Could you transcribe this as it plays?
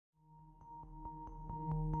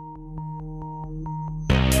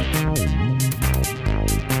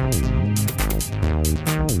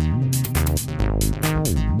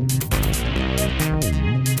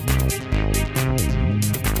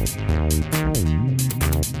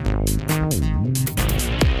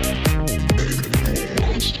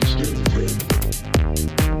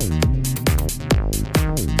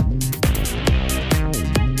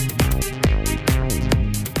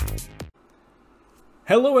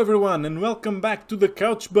Hello everyone and welcome back to the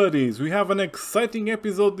Couch Buddies. We have an exciting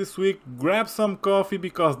episode this week. Grab some coffee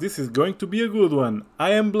because this is going to be a good one.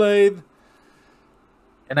 I am Blade.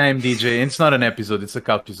 And I am DJ. It's not an episode, it's a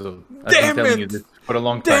Couchisode. I've been telling you this for a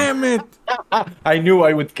long time. Damn it! I knew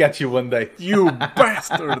I would catch you one day. You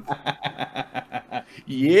bastard!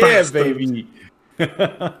 Yeah, Bastard. baby!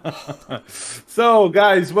 So,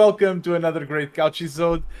 guys, welcome to another great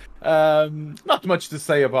Couchisode. Not much to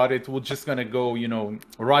say about it. We're just gonna go,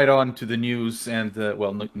 right on to the news and,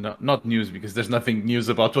 not news because there's nothing news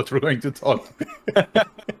about what we're going to talk.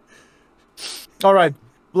 All right,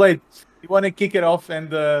 Blade, you want to kick it off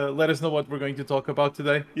and let us know what we're going to talk about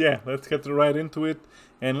today? Yeah, let's get right into it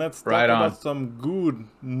and let's talk about some good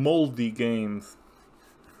moldy games.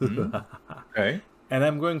 Okay. And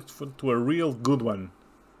I'm going to a real good one,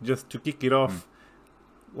 just to kick it off.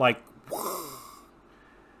 We're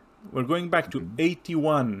going back to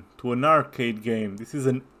 81, to an arcade game. This is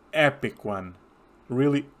an epic one.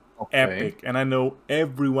 Really epic. And I know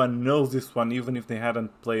everyone knows this one, even if they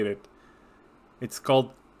hadn't played it. It's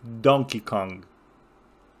called Donkey Kong.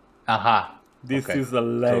 Aha. This is a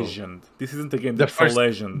legend. This isn't a game, The it's a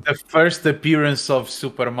legend. The first appearance of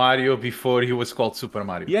Super Mario before he was called Super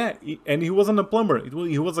Mario. Yeah, and he wasn't a plumber.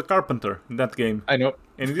 He was a carpenter in that game. I know.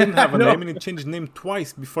 And he didn't have a name, and he changed name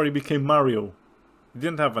twice before he became Mario. He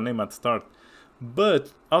didn't have a name at start.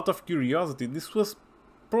 But, out of curiosity, this was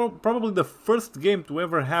probably the first game to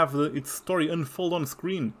ever have its story unfold on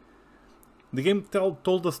screen. The game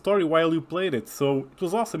told the story while you played it, so it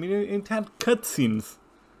was awesome. It had cutscenes.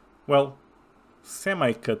 Well,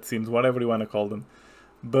 semi-cutscenes, whatever you want to call them.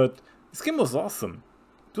 But this game was awesome.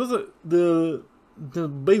 It was the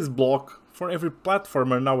base block for every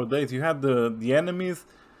platformer nowadays. You had the enemies,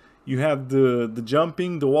 you had the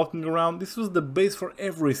jumping, the walking around. This was the base for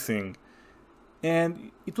everything. And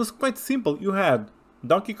it was quite simple. You had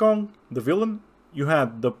Donkey Kong, the villain. You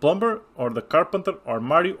had the plumber, or the carpenter, or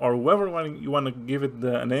Mario, or whoever you want to give it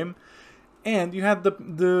a name. And you had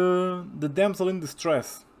the damsel in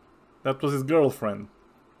distress. That was his girlfriend.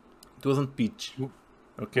 It wasn't Peach.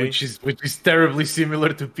 Okay? Which is terribly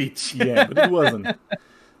similar to Peach. Yeah, but it wasn't.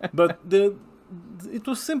 But it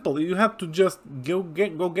was simple. You had to just go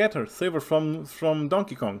get her, save her from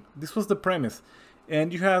Donkey Kong. This was the premise.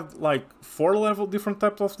 And you had like 4 different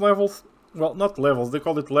types of levels. Well, not levels, they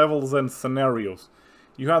called it levels and scenarios.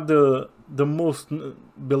 You had the most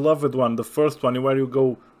beloved one, the first one, where you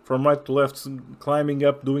go from right to left, climbing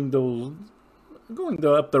up, going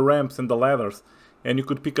up the ramps and the ladders. And you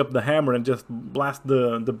could pick up the hammer and just blast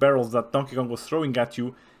the barrels that Donkey Kong was throwing at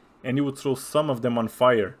you, and you would throw some of them on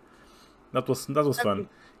fire. That was fun.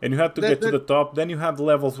 And you had to get to the top. Then you had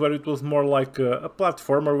levels where it was more like a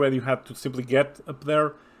platformer where you had to simply get up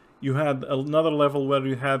there. You had another level where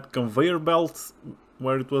you had conveyor belts,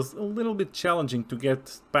 where it was a little bit challenging to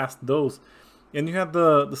get past those. And you had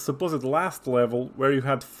the supposed last level where you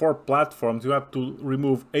had 4 platforms. You had to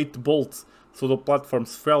remove 8 bolts so the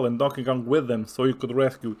platforms fell and Donkey Kong with them so you could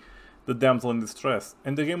rescue the damsel in distress.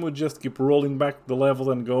 And the game would just keep rolling back the levels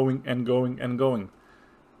and going and going and going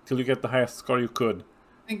till you get the highest score you could.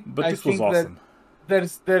 But this was awesome.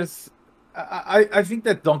 I think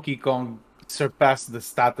that Donkey Kong surpassed the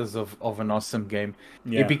status of an awesome game.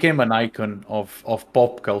 Yeah. It became an icon of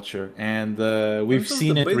pop culture, and we've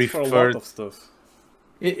seen it referred.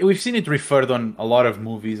 We've seen it referred on a lot of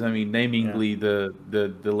movies. I mean, namely the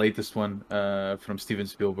latest one from Steven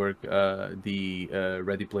Spielberg, the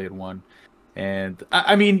Ready Player One, and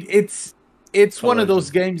I mean it's one of those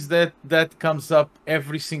games that comes up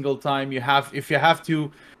every single time. If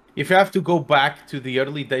you have to go back to the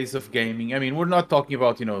early days of gaming. I mean, we're not talking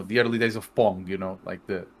about the early days of Pong, like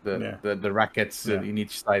the rackets in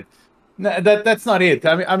each side. No, that's not it.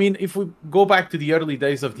 I mean, if we go back to the early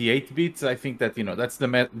days of the 8-bits, I think that that's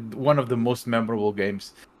one of the most memorable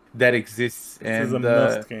games that exists. This is a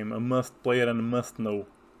must game, a must play it and a must know.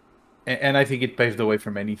 And I think it paved the way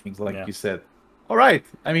for many things, like you said. All right.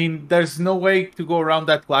 I mean, there's no way to go around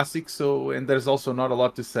that classic. And there's also not a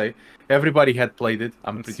lot to say. Everybody had played it.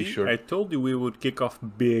 I'm pretty sure. I told you we would kick off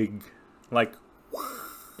big, like.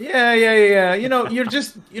 Yeah. You're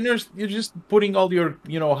just putting all your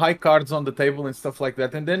high cards on the table and stuff like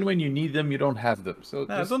that, and then when you need them, you don't have them. So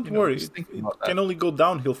don't worry, it can only go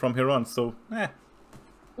downhill from here on. So,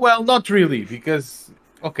 Well, not really, because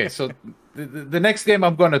so the next game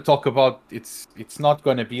I'm going to talk about, it's not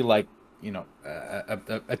going to be like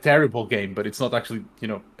a terrible game, but it's not actually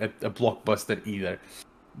a blockbuster either.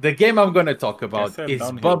 The game I'm going to talk about is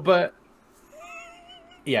downhill. Bubba.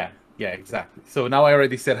 Yeah, exactly. So now I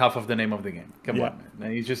already said half of the name of the game. Come on,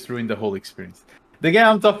 man. You just ruined the whole experience. The game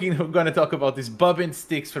I'm going to talk about is Bubba and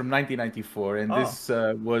Sticks from 1994, and this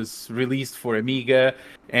was released for Amiga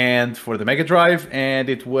and for the Mega Drive, and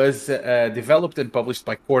it was developed and published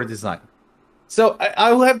by Core Design. So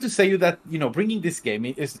I will have to say that, you know, bringing this game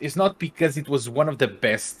is not because it was one of the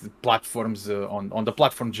best platforms on the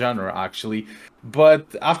platform genre, actually.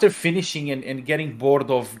 But after finishing and getting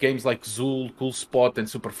bored of games like Zool, Cool Spot, and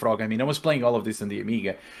Super Frog, I mean, I was playing all of this on the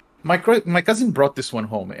Amiga. My cousin brought this one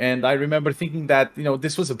home, and I remember thinking that, you know,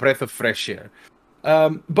 this was a breath of fresh air.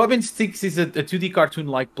 Bubba and Sticks is a 2D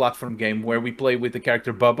cartoon-like platform game where we play with the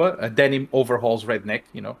character Bubba, a denim overalls redneck.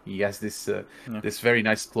 You know, he has this this very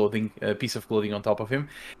nice clothing, piece of clothing on top of him,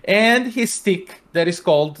 and his stick that is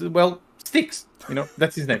called, well, Sticks. You know,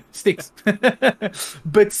 that's his name, Sticks.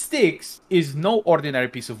 But Sticks is no ordinary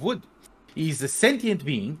piece of wood. He's a sentient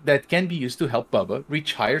being that can be used to help Bubba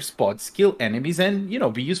reach higher spots, kill enemies, and, you know,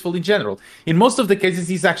 be useful in general. In most of the cases,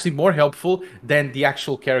 he's actually more helpful than the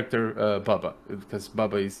actual character Bubba, because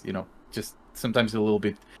Bubba is, you know, just sometimes a little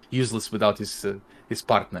bit useless without his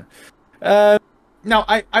partner. Now,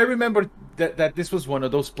 I remember that this was one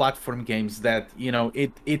of those platform games that, you know,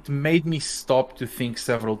 it made me stop to think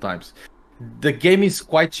several times. The game is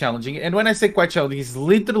quite challenging, and when I say quite challenging, it's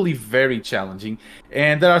literally very challenging,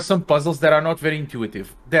 and there are some puzzles that are not very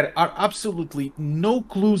intuitive. There are absolutely no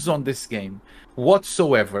clues on this game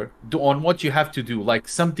whatsoever on what you have to do, like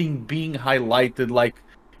something being highlighted, like,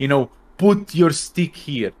 you know, put your stick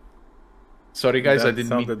here. Sorry guys, I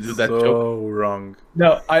didn't mean to do that joke. So wrong.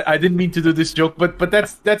 No, I didn't mean to do this joke, but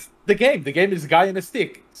that's the game. The game is a guy and a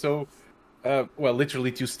stick, so... well,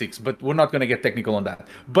 literally 2 sticks, but we're not going to get technical on that.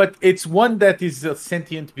 But it's one that is a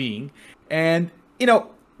sentient being, and, you know,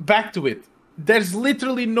 back to it. There's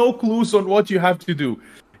literally no clues on what you have to do.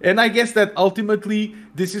 And I guess that ultimately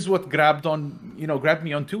this is what grabbed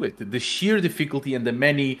me onto it. The sheer difficulty and the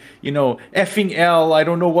many, you know, effing L, I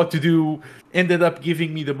don't know what to do, ended up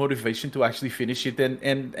giving me the motivation to actually finish it.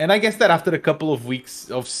 And I guess that after a couple of weeks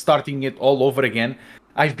of starting it all over again,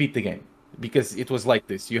 I've beat the game. Because it was like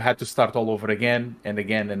this. You had to start all over again and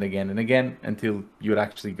again and again and again until you'd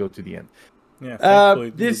actually go to the end. Yeah,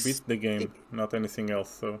 thankfully you beat the game, not anything else.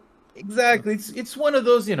 So exactly, it's one of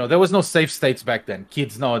those, you know, there was no save states back then.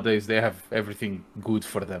 Kids nowadays, they have everything good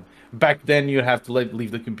for them. Back then, you have to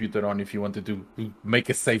leave the computer on if you wanted to make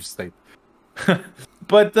a save state.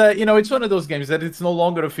 But, you know, it's one of those games that it's no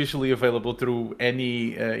longer officially available through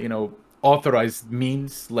any, you know, authorized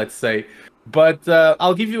means, let's say. But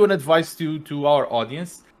I'll give you an advice to our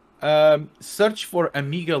audience. Search for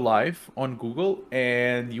Amiga Live on Google,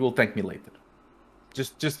 and you will thank me later.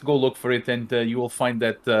 Just go look for it, and you will find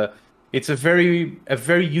that it's a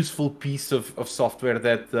very useful piece of software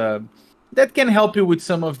that can help you with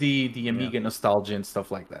some of the Amiga nostalgia and stuff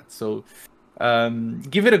like that. So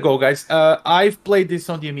give it a go, guys. I've played this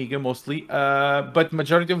on the Amiga mostly, but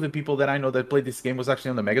majority of the people that I know that played this game was actually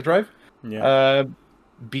on the Mega Drive. Yeah.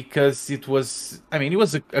 Because it was, I mean, it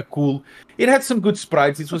was a cool. It had some good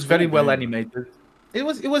sprites. It was very well animated. It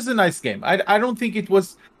was a nice game. I don't think it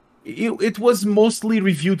was. It was mostly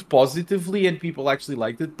reviewed positively and people actually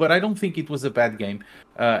liked it, but I don't think it was a bad game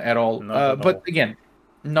at all. But again,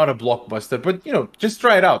 not a blockbuster. But you know, just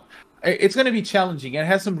try it out. It's going to be challenging. It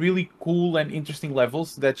has some really cool and interesting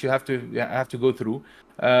levels that you have to go through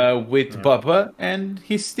with Bubba and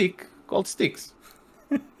his stick called Sticks.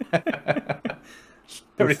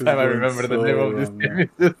 Every time I remember the name of this game.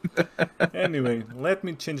 Anyway, let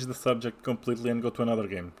me change the subject completely and go to another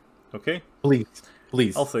game. Okay?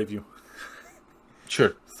 Please. I'll save you.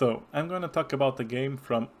 Sure. So, I'm going to talk about a game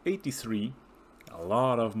from '83. A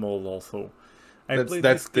lot of mold also. I played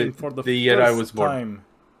this game for the first time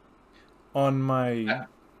on my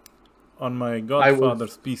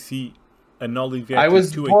godfather's PC. An Olivetti I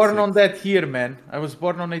was 286. born on that year, man. I was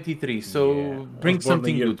born on '83, so bring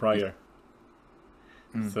something good. Prior.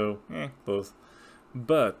 So, close.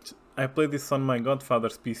 But I played this on my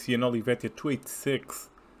godfather's PC, an Olivetti 286.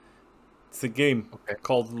 It's a game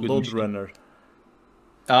called Load Runner.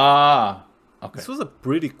 Ah, okay. This was a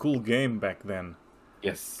pretty cool game back then.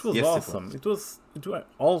 Yes, it was awesome. It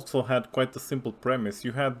also had quite a simple premise.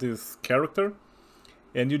 You had this character,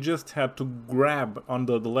 and you just had to grab on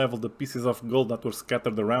the level the pieces of gold that were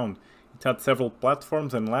scattered around. It had several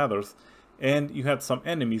platforms and ladders, and you had some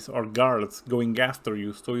enemies or guards going after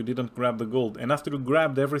you, so you didn't grab the gold. And after you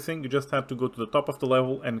grabbed everything, you just had to go to the top of the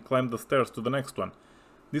level and climb the stairs to the next one.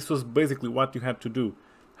 This was basically what you had to do.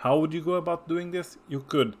 How would you go about doing this? You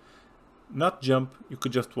could not jump, you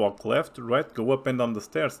could just walk left, right, go up and down the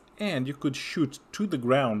stairs, and you could shoot to the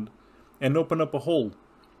ground and open up a hole.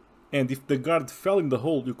 And if the guard fell in the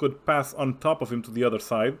hole, you could pass on top of him to the other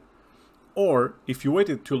side, Or if you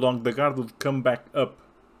waited too long, the guard would come back up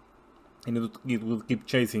and it would keep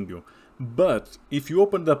chasing you. But if you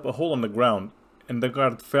opened up a hole on the ground and the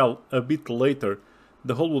guard fell a bit later,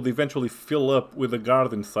 the hole would eventually fill up with a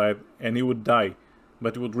guard inside and he would die,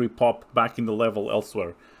 but it would repop back in the level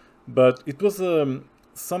elsewhere. But it was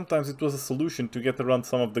sometimes it was a solution to get around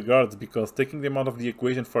some of the guards, because taking them out of the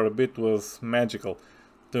equation for a bit was magical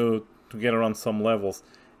to get around some levels.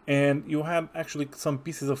 And you had actually some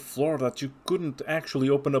pieces of floor that you couldn't actually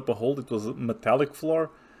open up a hole. It was a metallic floor,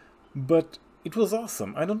 but it was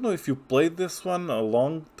awesome. I don't know if you played this one a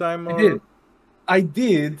long time or... I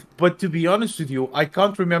did, but to be honest with you, I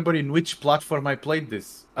can't remember in which platform I played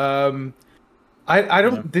this. I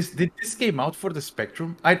don't. Yeah. Did this came out for the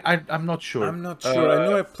Spectrum? I'm not sure. I'm not sure. I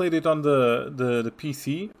know I played it on the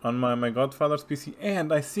PC, on my godfather's PC,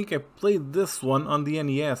 and I think I played this one on the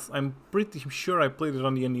NES. I'm pretty sure I played it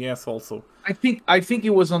on the NES also. I think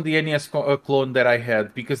it was on the NES clone that I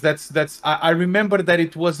had, because I remember that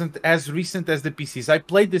it wasn't as recent as the PCs. I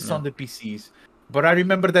played this on the PCs. But I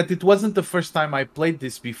remember that it wasn't the first time I played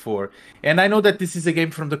this before. And I know that this is a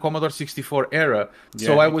game from the Commodore 64 era. Yeah,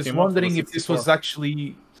 so I was wondering if this was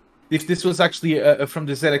actually from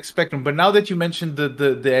the ZX Spectrum. But now that you mentioned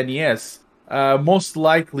the NES, most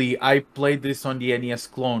likely I played this on the NES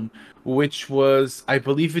clone, which was, I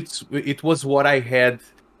believe it was what I had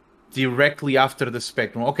directly after the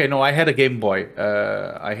Spectrum. Okay, no, I had a Game Boy.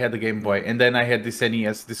 And then I had this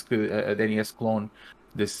NES, the NES clone.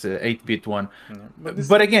 This 8-bit one,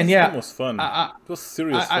 but again, it was fun. It was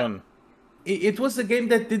serious fun. It was a game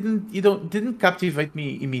that didn't captivate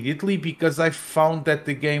me immediately, because I found that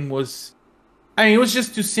the game was, it was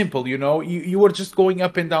just too simple. You were just going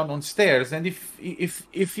up and down on stairs, and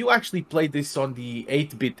if you actually played this on the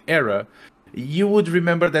 8-bit era, you would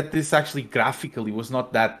remember that this actually graphically was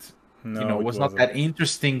not that. Not that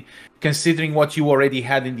interesting, considering what you already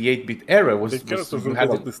had in the 8-bit era. The characters were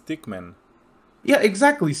like the stickman. Yeah,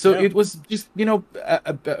 exactly. So it was just,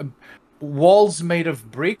 walls made of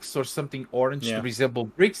bricks or something orange to resemble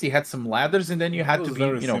bricks. You had some ladders, and then you had to be,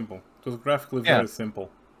 very simple. It was graphically very simple.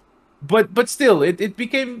 But still, it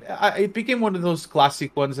became one of those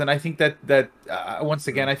classic ones, and I think that once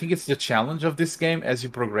again, I think it's the challenge of this game as you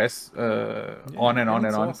progress on and on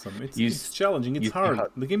and on. Awesome. It's challenging. It's hard.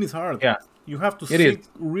 The game is hard. Yeah, you have to think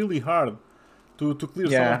really hard to clear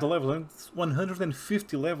some of the levels. And it's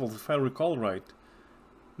 150 levels, if I recall right.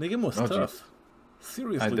 The game was tough.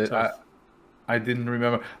 Seriously tough. I didn't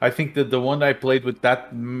remember. I think that the one I played with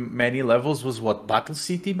that many levels was Battle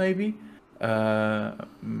City, maybe. I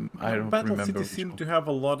don't Battle remember. City seemed to have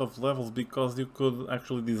a lot of levels, because you could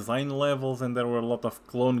actually design levels, and there were a lot of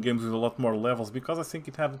clone games with a lot more levels, because I think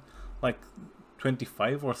it had like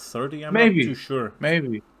 25 or 30. I'm not too sure.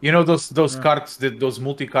 Maybe. Those carts, those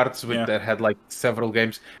multi-carts that had like several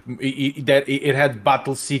games. It had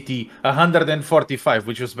Battle City 145,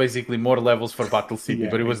 which was basically more levels for Battle City,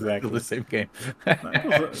 but it was still the same game.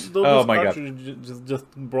 Those cartridges just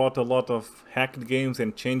brought a lot of hacked games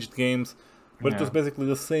and changed games, but it was basically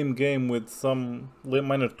the same game with some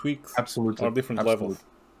minor tweaks or different levels.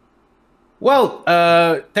 Well,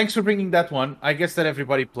 thanks for bringing that one. I guess that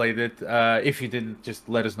everybody played it. If you didn't, just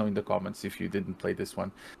let us know in the comments if you didn't play this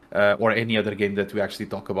one, or any other game that we actually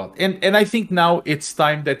talk about. And I think now it's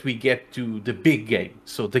time that we get to the big game.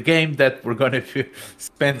 So the game that we're going to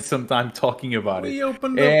spend some time talking about. We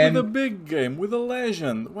opened up with a big game, with a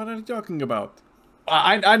legend. What are you talking about?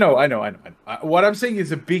 I know. What I'm saying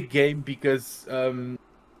is a big game because...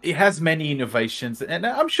 it has many innovations, and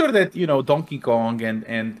I'm sure that Donkey Kong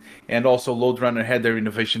and also Lode Runner had their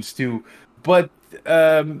innovations too. But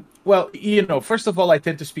first of all, I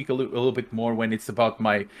tend to speak a little bit more when it's about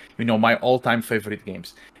my all-time favorite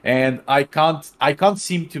games, and I can't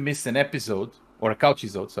seem to miss an episode or a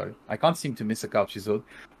Couchisode. Sorry, I can't seem to miss a Couchisode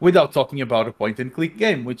without talking about a point-and-click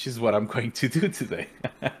game, which is what I'm going to do today.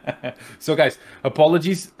 So, guys,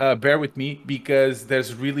 apologies. Bear with me, because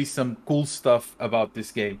there's really some cool stuff about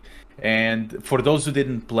this game. And for those who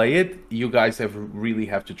didn't play it, you guys really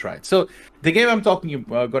have to try it. So, the game I'm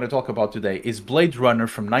going to talk about today is Blade Runner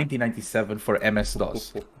from 1997 for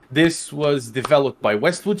MS-DOS. This was developed by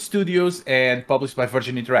Westwood Studios and published by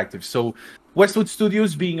Virgin Interactive. So, Westwood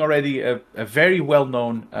Studios being already a very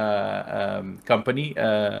well-known company,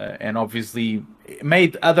 and obviously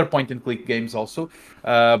made other point-and-click games also,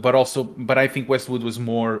 but I think Westwood was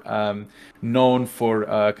more known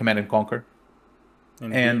for Command and Conquer,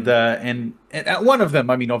 and one of them.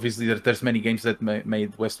 I mean, obviously there's many games that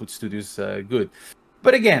made Westwood Studios good,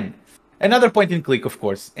 but again, Another point and click, of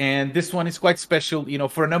course, and this one is quite special,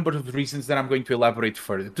 for a number of reasons that I'm going to elaborate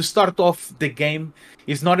further. To start off, the game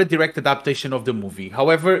is not a direct adaptation of the movie.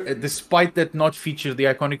 However, despite that not feature the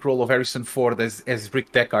iconic role of Harrison Ford as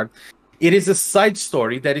Rick Deckard, it is a side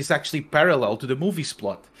story that is actually parallel to the movie's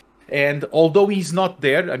plot. And although he's not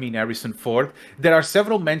there, Harrison Ford, there are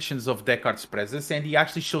several mentions of Deckard's presence, and he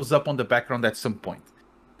actually shows up on the background at some point.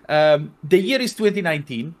 The year is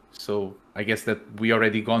 2019, so I guess that we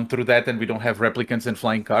already gone through that, and we don't have replicants and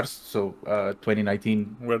flying cars. So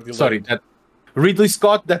 2019. Sorry, that Ridley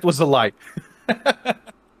Scott. That was a lie.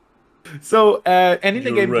 So and in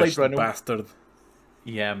the game, Blade Runner, bastard.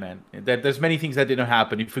 Yeah, man. There's many things that didn't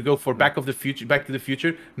happen. If we go for Back to the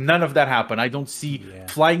Future, none of that happened. I don't see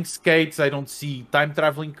flying skates. I don't see time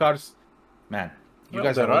traveling cars. Man, you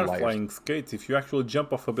guys are liars. Flying skates. If you actually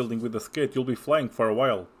jump off a building with a skate, you'll be flying for a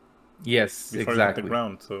while. Yes, before exactly. You hit the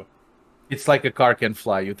ground, so it's like a car can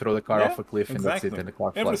fly. You throw the car off a cliff, and that's it, and the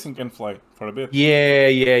car flies. Everything can fly for a bit.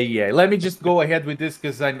 Yeah. Let me just go ahead with this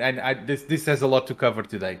because this has a lot to cover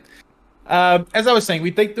today. As I was saying, we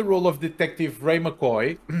take the role of Detective Ray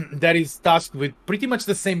McCoy, that is tasked with pretty much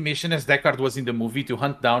the same mission as Deckard was in the movie, to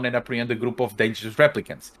hunt down and apprehend a group of dangerous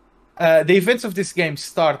replicants. The events of this game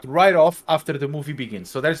start right off after the movie begins,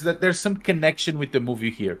 so there's some connection with the movie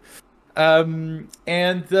here. Where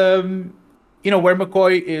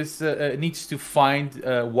McCoy needs to find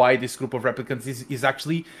why this group of replicants is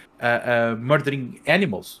actually murdering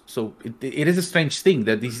animals. So it is a strange thing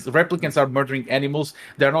that these replicants are murdering animals.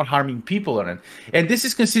 They're not harming people on it. And this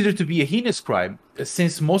is considered to be a heinous crime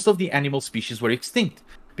since most of the animal species were extinct.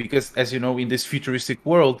 Because, as you know, in this futuristic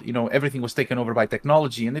world, everything was taken over by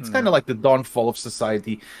technology. And it's kind of like the downfall of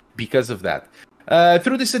society because of that.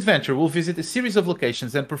 Through this adventure, we'll visit a series of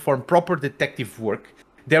locations and perform proper detective work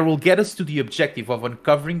that will get us to the objective of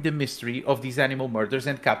uncovering the mystery of these animal murders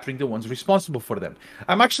and capturing the ones responsible for them.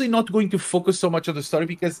 I'm actually not going to focus so much on the story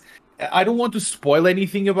because I don't want to spoil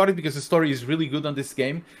anything about it, because the story is really good on this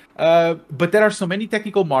game. But there are so many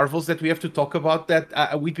technical marvels that we have to talk about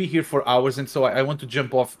that we'd be here for hours, and so I want to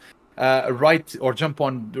jump off jump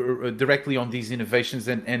on directly on these innovations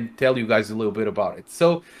and tell you guys a little bit about it.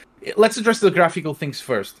 So let's address the graphical things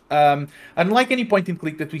first. Unlike any point and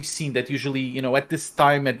click that we've seen that usually, at this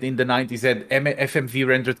time in the 90s had FMV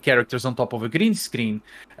rendered characters on top of a green screen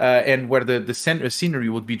and where the scenery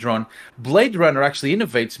would be drawn, Blade Runner actually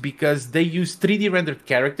innovates because they use 3D rendered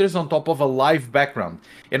characters on top of a live background.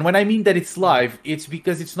 And when I mean that it's live, it's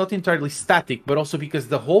because it's not entirely static, but also because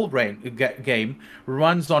the whole game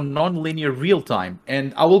runs on non-linear real time.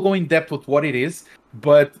 And I will go in depth with what it is.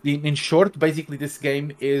 But in short, basically this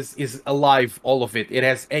game is alive, all of it. It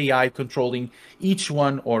has AI controlling each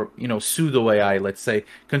one, or pseudo AI, let's say,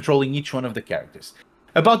 controlling each one of the characters.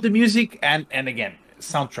 About the music and again,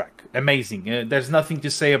 soundtrack, amazing. There's nothing to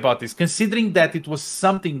say about this, considering that it was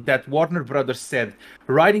something that Warner Brothers said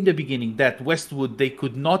right in the beginning, that Westwood, they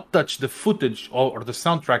could not touch the footage or the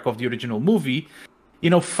soundtrack of the original movie.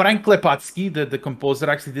 Frank Lepatsky, the composer,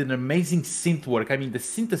 actually did an amazing synth work. I mean, the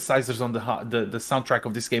synthesizers on the soundtrack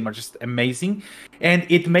of this game are just amazing, and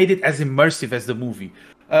it made it as immersive as the movie.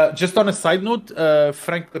 Just on a side note,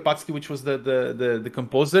 Frank Lepatsky, which was the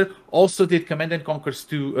composer, also did Command and Conquer's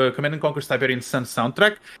Tiberian Sun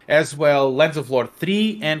soundtrack, as well Lands of Lore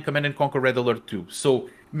 3 and Command & Conquer Red Alert 2. So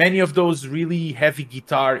many of those really heavy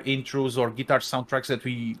guitar intros or guitar soundtracks that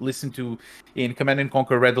we listened to in Command &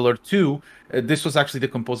 Conquer Red Alert 2, this was actually the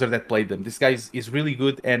composer that played them. This guy is really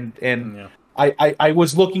good, and yeah. I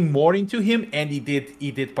was looking more into him, and he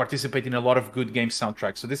did participate in a lot of good game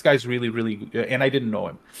soundtracks. So this guy's really, really good, and I didn't know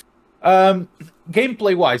him.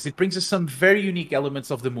 Gameplay-wise, it brings us some very unique elements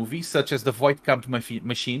of the movie, such as the Void Camp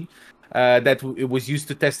machine, that was used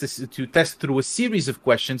to test through a series of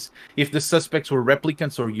questions if the suspects were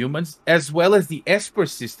replicants or humans, as well as the Esper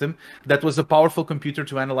system, that was a powerful computer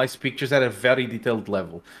to analyze pictures at a very detailed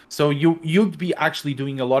level. So you'd be actually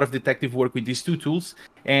doing a lot of detective work with these two tools,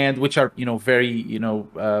 and which are very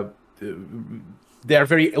they are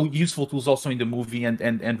very useful tools also in the movie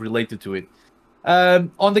and related to it.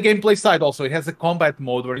 On the gameplay side also, it has a combat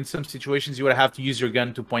mode where in some situations you would have to use your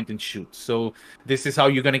gun to point and shoot. So this is how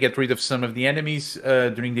you're going to get rid of some of the enemies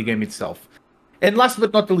during the game itself. And last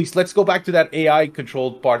but not the least, let's go back to that AI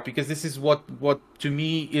controlled part, because this is what to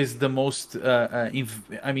me is the most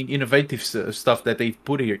innovative stuff that they've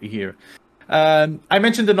put here. I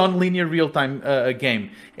mentioned the non-linear real-time game,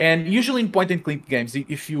 and usually in point-and-click games,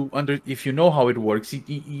 if you know how it works,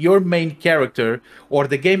 your main character or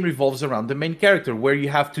the game revolves around the main character, where you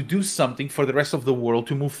have to do something for the rest of the world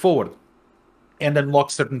to move forward and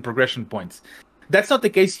unlock certain progression points. That's not the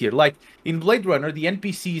case here. Like in Blade Runner, the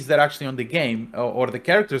NPCs that are actually on the game or the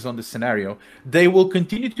characters on the scenario, they will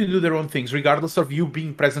continue to do their own things regardless of you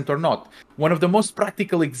being present or not. One of the most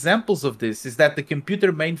practical examples of this is that the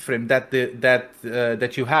computer mainframe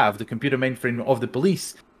that you have, the computer mainframe of the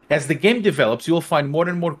police, as the game develops, you will find more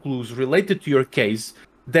and more clues related to your case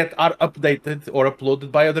that are updated or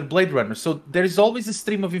uploaded by other Blade Runners. So there is always a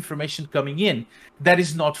stream of information coming in that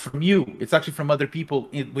is not from you. It's actually from other people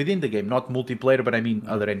within the game, not multiplayer, but I mean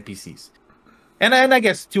other NPCs. And I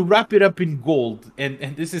guess to wrap it up in gold,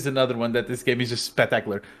 and this is another one that this game is just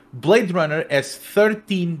spectacular. Blade Runner has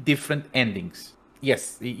 13 different endings.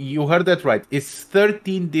 Yes, you heard that right. It's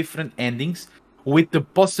 13 different endings with the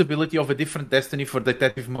possibility of a different destiny for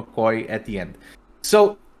Detective McCoy at the end.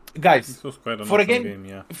 So, guys, for a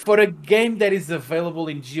game that is available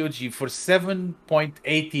in GOG for 7.89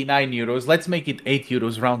 euros, let's make it 8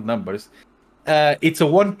 euros round numbers. It's a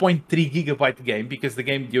 1.3 gigabyte game because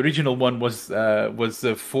the original one was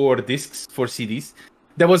 4 discs, 4 CDs.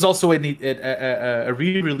 There was also a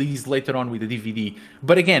re-release later on with a DVD.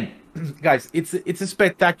 But again, guys, it's a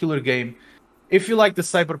spectacular game. If you like the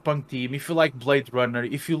Cyberpunk team, if you like Blade Runner,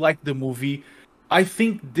 if you like the movie, I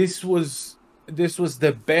think this was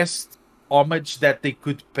the best homage that they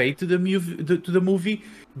could pay to the movie,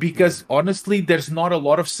 because honestly, there's not a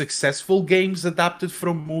lot of successful games adapted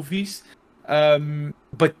from movies,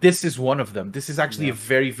 but this is one of them. This is actually a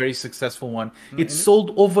very, very successful one. It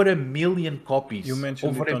sold over 1 million copies. You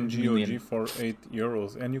mentioned it on GOG for 8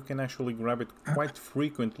 euros, and you can actually grab it quite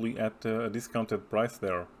frequently at a discounted price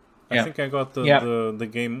there. I think I got the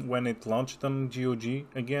game when it launched on GOG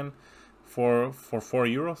again for 4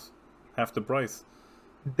 euros. Half the price.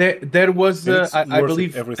 There was, I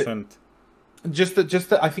believe, every cent. Just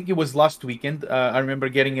I think it was last weekend. I remember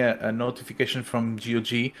getting a notification from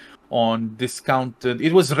GOG on discounted.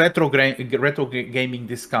 It was retro gaming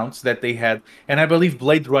discounts that they had, and I believe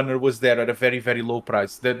Blade Runner was there at a very, very low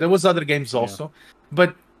price. There was other games also,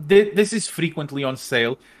 but this is frequently on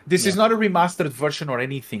sale. This is not a remastered version or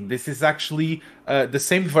anything. This is actually the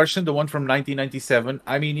same version, the one from 1997.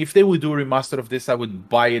 I mean, if they would do a remaster of this, I would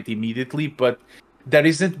buy it immediately, but there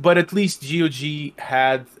isn't. But at least GOG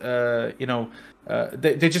had,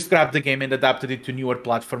 they just grabbed the game and adapted it to newer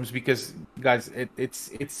platforms because, guys,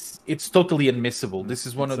 it's totally unmissable. This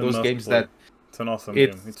is one of those games that it's an awesome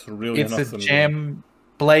game. It's really an awesome a gem.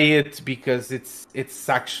 Play it because it's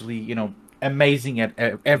actually, amazing at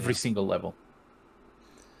every single level.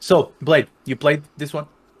 So, Blade, you played this one?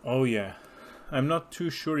 Oh yeah. I'm not too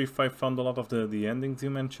sure if I found a lot of the endings you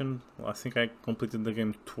mentioned. I think I completed the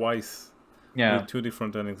game twice with 2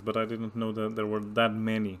 different endings, but I didn't know that there were that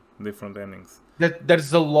many different endings.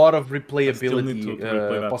 There's a lot of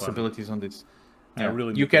replayability possibilities on this. I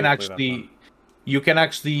really you can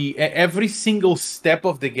actually every single step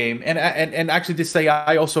of the game, and actually this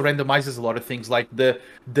AI also randomizes a lot of things, like the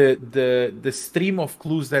stream of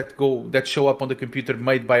clues that show up on the computer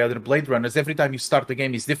made by other Blade Runners. Every time you start the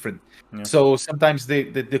game is different. So sometimes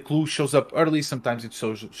the clue shows up early, sometimes it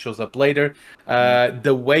shows up later.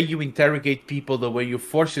 The way you interrogate people, the way you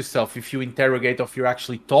force yourself, if you interrogate or if you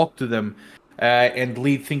actually talk to them and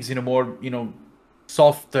lead things in a more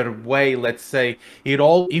softer way, let's say, it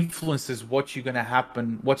all influences what's going to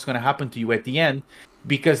happen to you at the end,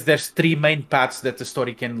 because there's 3 main paths that the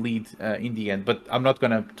story can lead in the end. But I'm not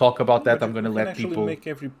going to talk about that. I'm going to let people make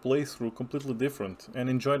every playthrough completely different and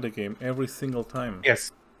enjoy the game every single time.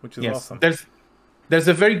 Which is awesome. There's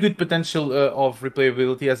a very good potential of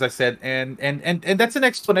replayability, as I said, and that's an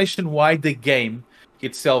explanation why the game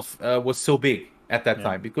itself was so big at that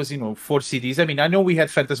time, because 4 CDs. I mean, I know we had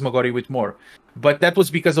Phantasmagoria with more, but that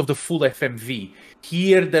was because of the full FMV.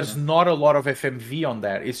 Here, there's not a lot of FMV on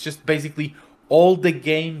there. It's just basically all the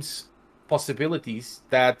game's possibilities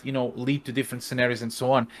that lead to different scenarios and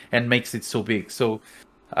so on, and makes it so big. So,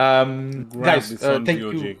 guys, thank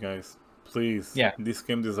you, guys. Please, this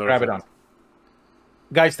game deserves grab it on.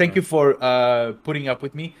 Guys, thank you for putting up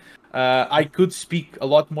with me. I could speak a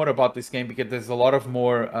lot more about this game because there's a lot of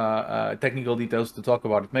more technical details to talk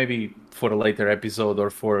about. Maybe for a later episode or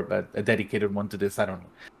for a dedicated one to this. I don't know.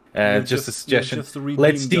 Just a suggestion. Just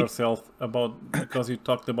redeemed yourself because you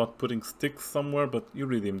talked about putting sticks somewhere, but you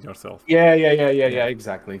redeemed yourself. Yeah.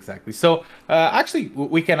 Exactly. So actually,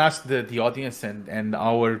 we can ask the audience and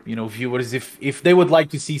our viewers if they would like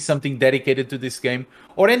to see something dedicated to this game,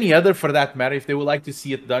 or any other for that matter. If they would like to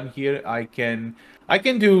see it done here, I can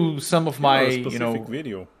do some of my specific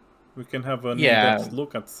video. We can have an in-depth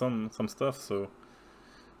look at some stuff. So.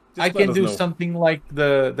 I can do something like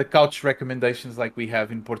the couch recommendations like we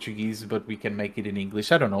have in Portuguese, but we can make it in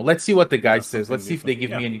English. I don't know. Let's see what the guy says. Let's see if they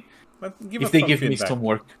give me any. But give if us they some give feedback me some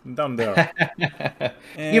work down there.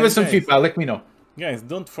 give us some guys, feedback, let me know. Guys,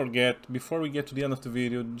 don't forget, before we get to the end of the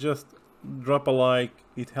video, just drop a like.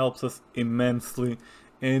 It helps us immensely.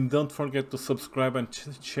 And don't forget to subscribe and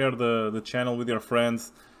share the channel with your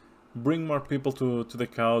friends. Bring more people to the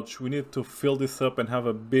couch. We need to fill this up and have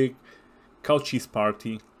a big couchies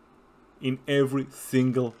party in every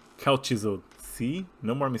single Couchisode. See?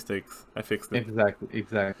 No more mistakes. I fixed it.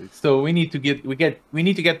 Exactly. So we need to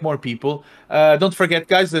get more people. Don't forget,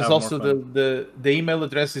 guys, there's also the email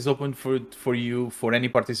address is open for you for any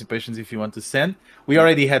participations if you want to send. We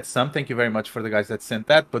already had some. Thank you very much for the guys that sent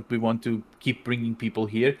that, but we want to keep bringing people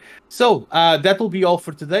here. So that will be all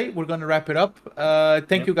for today. We're going to wrap it up.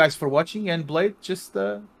 Thank you guys for watching, and Blade, just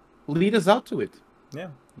lead us out to it. Yeah.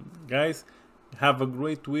 Guys, have a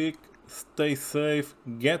great week. Stay safe.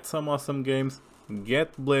 Get some awesome games.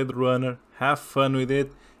 Get Blade Runner, have fun with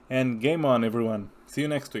it, and game on, everyone. See you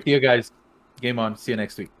next week. See you guys. Game on. See you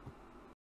next week.